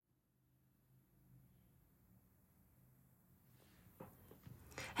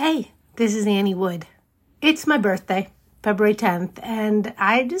Hey, this is Annie Wood. It's my birthday, February 10th, and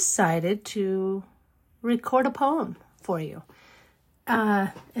I decided to record a poem for you.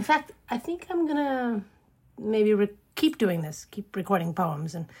 In fact, I think I'm going to maybe keep doing this, keep recording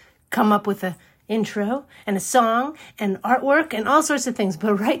poems and come up with an intro and a song and artwork and all sorts of things.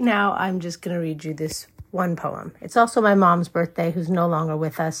 But right now, I'm just going to read you this one poem. It's also my mom's birthday, who's no longer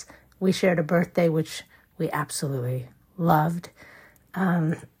with us. We shared a birthday, which we absolutely loved.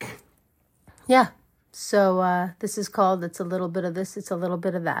 So this is called It's a Little Bit of This, It's a Little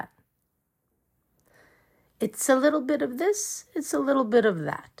Bit of That. It's a little bit of this, it's a little bit of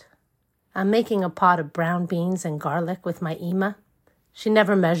that. I'm making a pot of brown beans and garlic with my Ima. She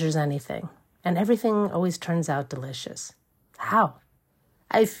never measures anything, and everything always turns out delicious. How?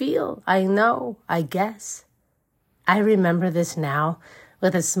 I feel, I know, I guess. I remember this now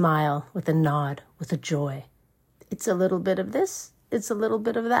with a smile, with a nod, with a joy. It's a little bit of this, it's a little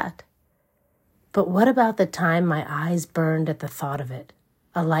bit of that. But what about the time my eyes burned at the thought of it?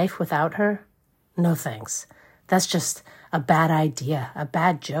 A life without her? No thanks. That's just a bad idea, a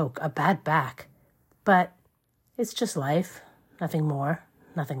bad joke, a bad back. But it's just life, nothing more,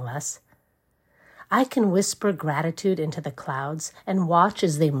 nothing less. I can whisper gratitude into the clouds and watch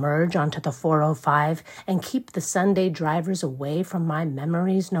as they merge onto the 405 and keep the Sunday drivers away from my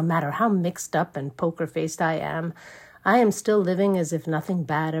memories, no matter how mixed up and poker-faced I am. I am still living as if nothing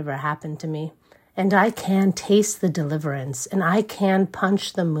bad ever happened to me. And I can taste the deliverance, and I can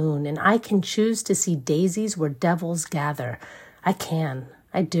punch the moon, and I can choose to see daisies where devils gather. I can.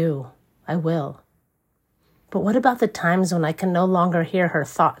 I do. I will. But what about the times when I can no longer hear her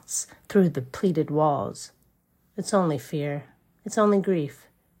thoughts through the pleated walls? It's only fear. It's only grief.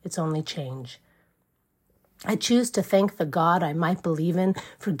 It's only change. I choose to thank the God I might believe in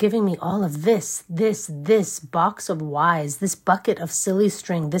for giving me all of this box of whys, this bucket of silly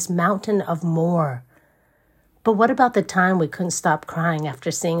string, this mountain of more. But what about the time we couldn't stop crying after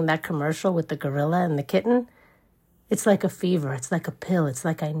seeing that commercial with the gorilla and the kitten? It's like a fever. It's like a pill. It's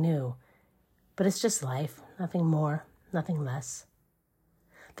like I knew. But it's just life. Nothing more, nothing less.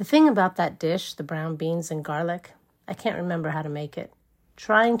 The thing about that dish, the brown beans and garlic, I can't remember how to make it.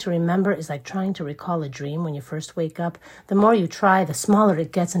 Trying to remember is like trying to recall a dream when you first wake up. The more you try, the smaller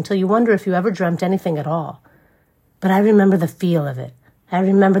it gets until you wonder if you ever dreamt anything at all. But I remember the feel of it. I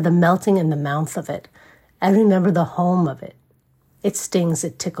remember the melting in the mouth of it. I remember the home of it. It stings,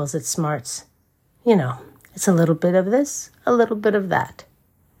 it tickles, it smarts. You know, it's a little bit of this, a little bit of that.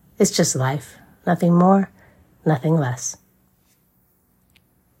 It's just life. Nothing more, nothing less.